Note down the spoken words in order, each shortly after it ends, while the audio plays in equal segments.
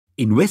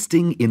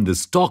Investing in the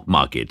stock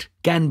market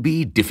can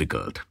be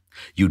difficult.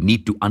 You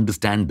need to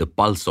understand the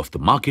pulse of the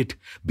market,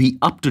 be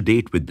up to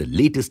date with the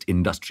latest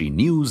industry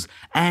news,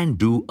 and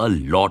do a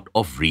lot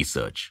of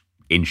research.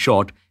 In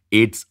short,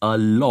 it's a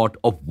lot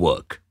of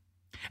work.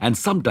 And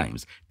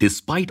sometimes,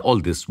 despite all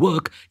this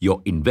work,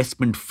 your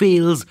investment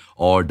fails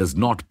or does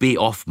not pay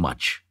off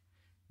much.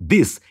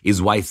 This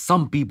is why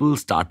some people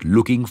start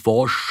looking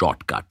for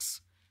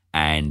shortcuts.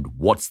 And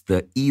what's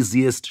the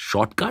easiest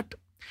shortcut?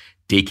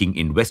 Taking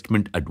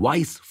investment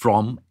advice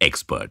from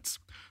experts.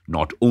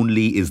 Not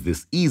only is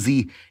this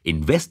easy,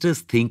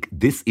 investors think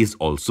this is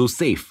also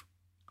safe.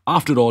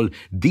 After all,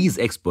 these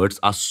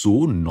experts are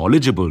so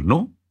knowledgeable,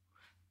 no?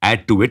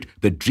 Add to it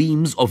the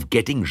dreams of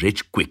getting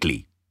rich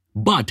quickly.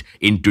 But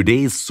in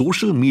today's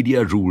social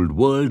media ruled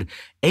world,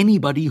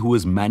 anybody who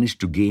has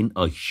managed to gain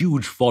a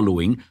huge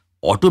following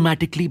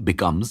automatically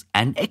becomes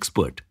an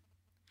expert.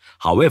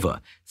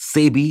 However,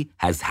 SEBI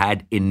has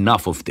had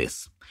enough of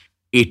this.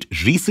 It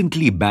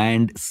recently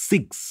banned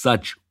 6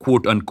 such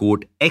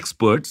quote-unquote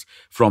experts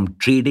from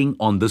trading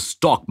on the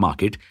stock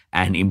market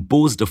and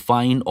imposed a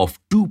fine of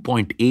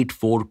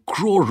 2.84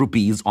 crore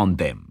rupees on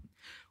them.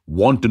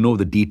 Want to know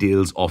the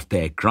details of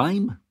their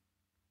crime?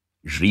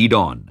 Read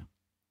on.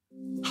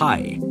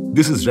 Hi,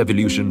 this is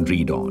Revolution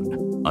Read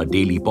On, a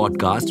daily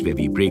podcast where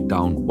we break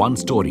down one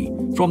story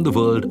from the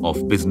world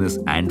of business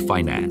and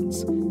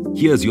finance.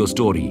 Here's your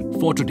story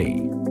for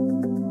today.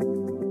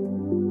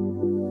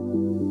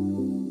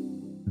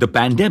 The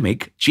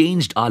pandemic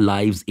changed our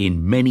lives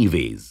in many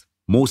ways,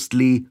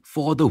 mostly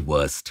for the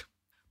worst.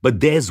 But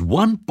there's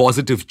one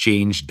positive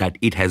change that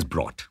it has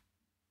brought.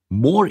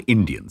 More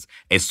Indians,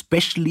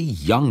 especially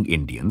young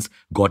Indians,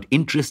 got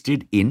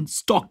interested in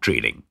stock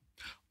trading.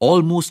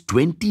 Almost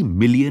 20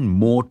 million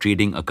more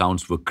trading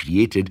accounts were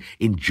created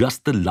in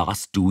just the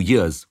last 2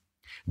 years.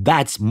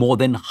 That's more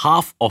than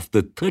half of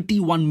the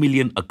 31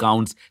 million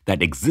accounts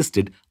that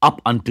existed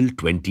up until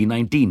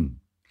 2019.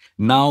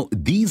 Now,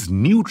 these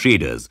new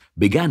traders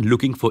began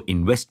looking for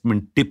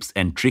investment tips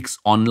and tricks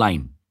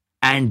online.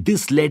 And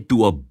this led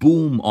to a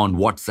boom on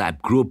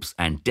WhatsApp groups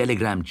and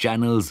Telegram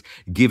channels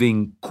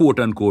giving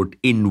quote-unquote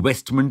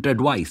investment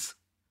advice.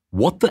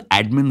 What the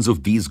admins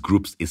of these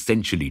groups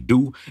essentially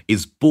do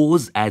is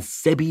pose as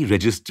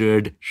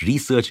SEBI-registered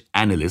research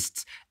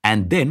analysts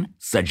and then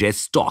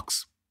suggest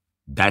stocks.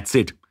 That's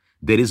it.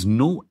 There is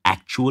no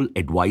actual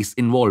advice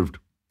involved.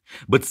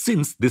 But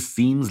since this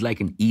seems like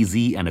an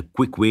easy and a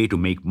quick way to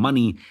make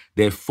money,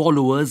 their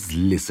followers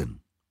listen.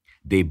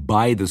 They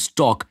buy the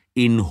stock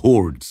in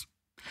hordes.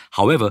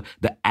 However,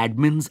 the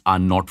admins are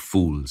not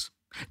fools.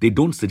 They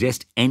don't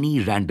suggest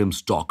any random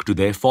stock to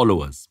their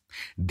followers.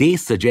 They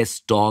suggest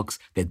stocks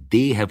that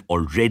they have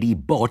already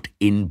bought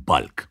in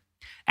bulk.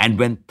 And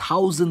when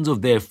thousands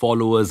of their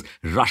followers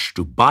rush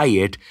to buy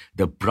it,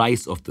 the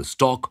price of the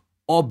stock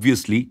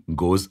obviously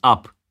goes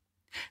up.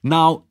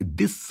 Now,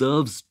 this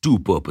serves two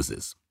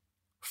purposes.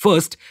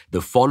 First,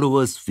 the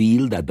followers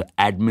feel that the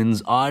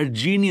admins are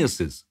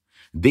geniuses.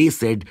 They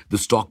said the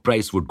stock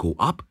price would go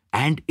up,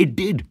 and it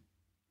did.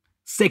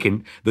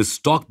 Second, the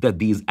stock that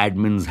these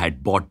admins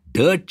had bought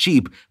dirt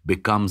cheap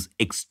becomes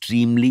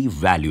extremely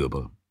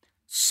valuable.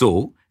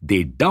 So,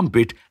 they dump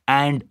it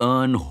and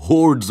earn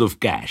hordes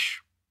of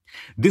cash.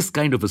 This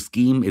kind of a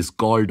scheme is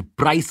called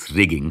price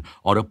rigging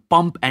or a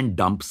pump and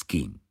dump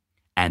scheme.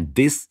 And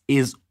this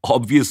is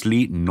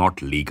obviously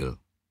not legal.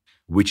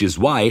 Which is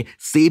why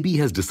SEBI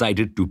has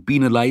decided to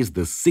penalize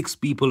the 6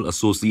 people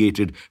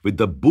associated with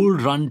the Bull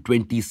Run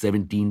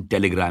 2017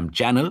 Telegram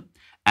channel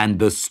and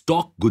the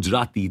Stock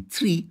Gujarati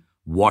 3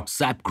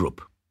 WhatsApp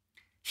group.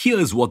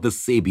 Here's what the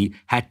SEBI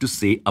had to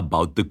say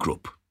about the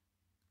group.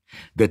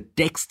 The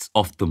texts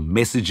of the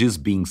messages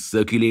being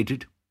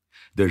circulated,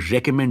 the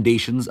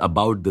recommendations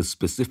about the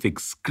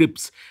specific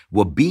scripts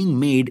were being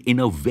made in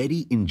a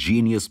very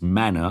ingenious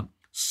manner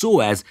so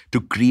as to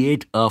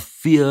create a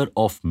fear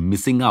of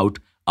missing out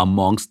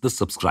amongst the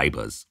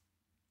subscribers.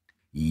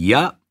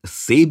 Yeah,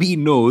 SEBI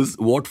knows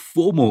what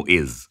FOMO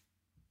is.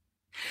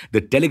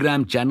 The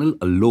Telegram channel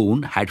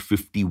alone had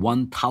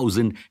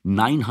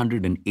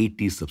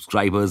 51,980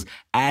 subscribers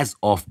as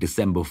of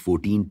December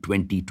 14,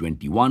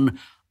 2021,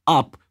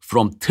 up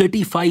from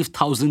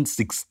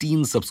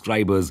 35,016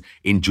 subscribers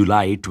in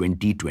July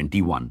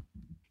 2021.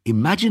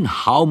 Imagine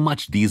how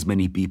much these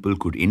many people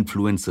could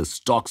influence a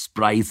stock's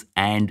price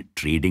and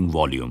trading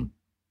volume.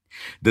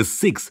 The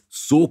 6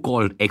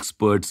 so-called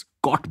experts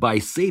caught by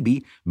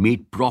SEBI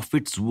made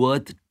profits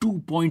worth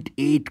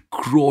 2.8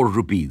 crore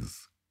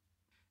rupees.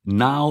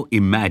 Now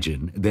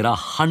imagine there are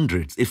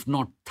hundreds, if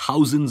not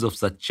thousands of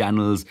such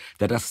channels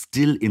that are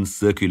still in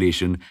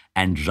circulation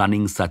and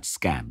running such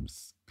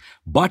scams.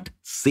 But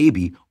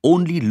SEBI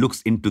only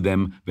looks into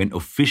them when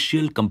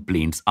official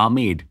complaints are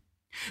made.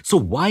 So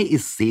why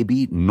is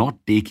SEBI not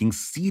taking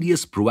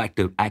serious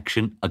proactive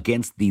action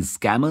against these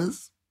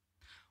scammers?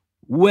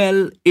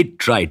 Well, it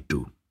tried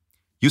to.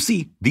 You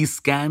see, these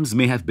scams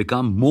may have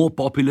become more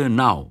popular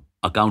now,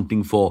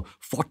 accounting for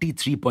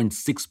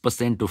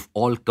 43.6% of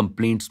all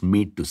complaints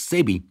made to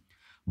SEBI,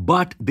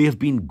 but they have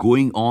been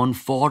going on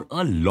for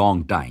a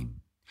long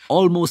time.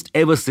 almost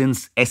ever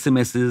since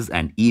SMSs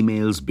and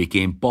emails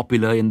became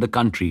popular in the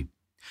country.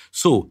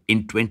 So,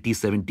 in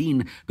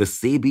 2017, the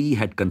SEBI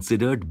had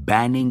considered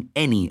banning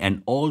any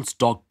and all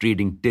stock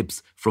trading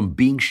tips from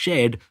being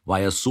shared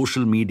via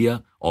social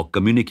media or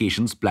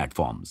communications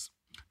platforms.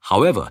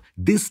 However,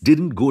 this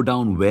didn't go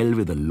down well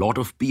with a lot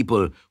of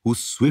people who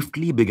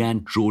swiftly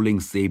began trolling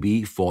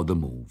SEBI for the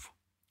move.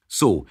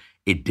 So,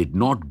 it did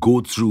not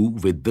go through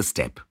with the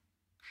step.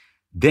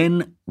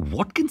 Then,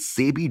 what can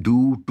SEBI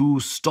do to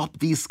stop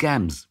these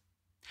scams?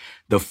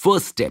 The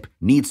first step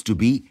needs to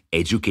be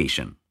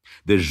education.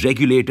 The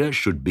regulator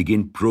should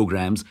begin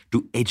programs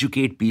to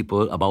educate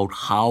people about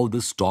how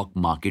the stock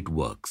market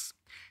works.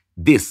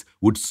 This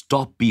would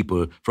stop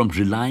people from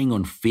relying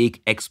on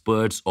fake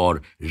experts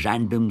or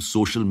random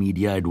social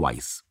media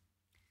advice.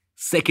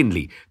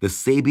 Secondly, the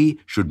SEBI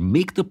should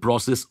make the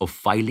process of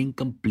filing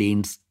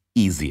complaints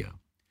easier.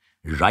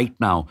 Right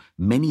now,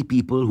 many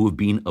people who have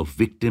been a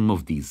victim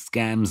of these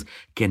scams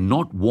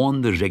cannot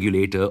warn the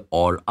regulator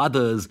or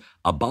others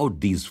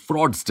about these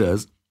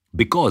fraudsters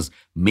because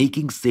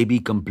making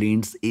SEBI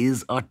complaints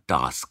is a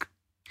task.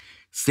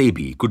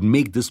 SEBI could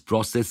make this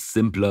process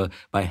simpler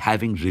by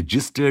having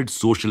registered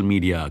social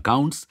media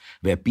accounts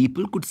where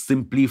people could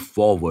simply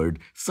forward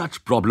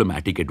such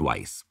problematic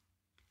advice.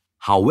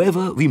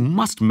 However, we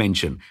must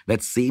mention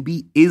that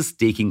SEBI is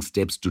taking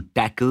steps to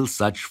tackle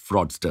such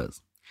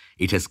fraudsters.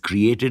 It has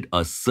created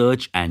a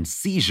search and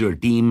seizure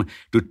team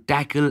to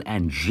tackle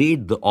and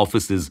raid the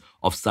offices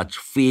of such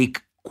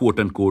fake quote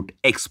unquote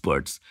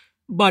experts,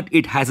 but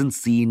it hasn't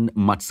seen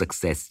much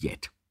success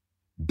yet.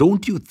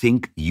 Don't you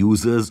think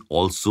users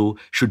also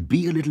should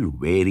be a little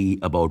wary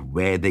about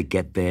where they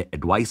get their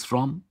advice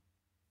from?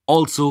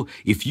 Also,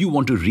 if you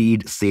want to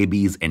read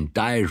SEBI's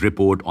entire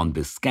report on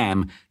this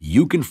scam,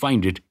 you can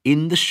find it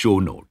in the show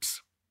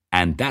notes.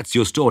 And that's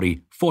your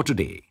story for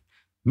today.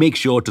 Make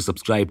sure to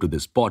subscribe to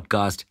this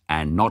podcast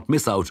and not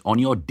miss out on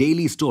your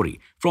daily story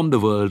from the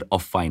world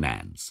of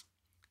finance.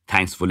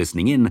 Thanks for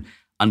listening in.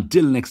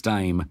 Until next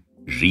time,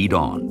 read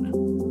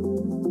on.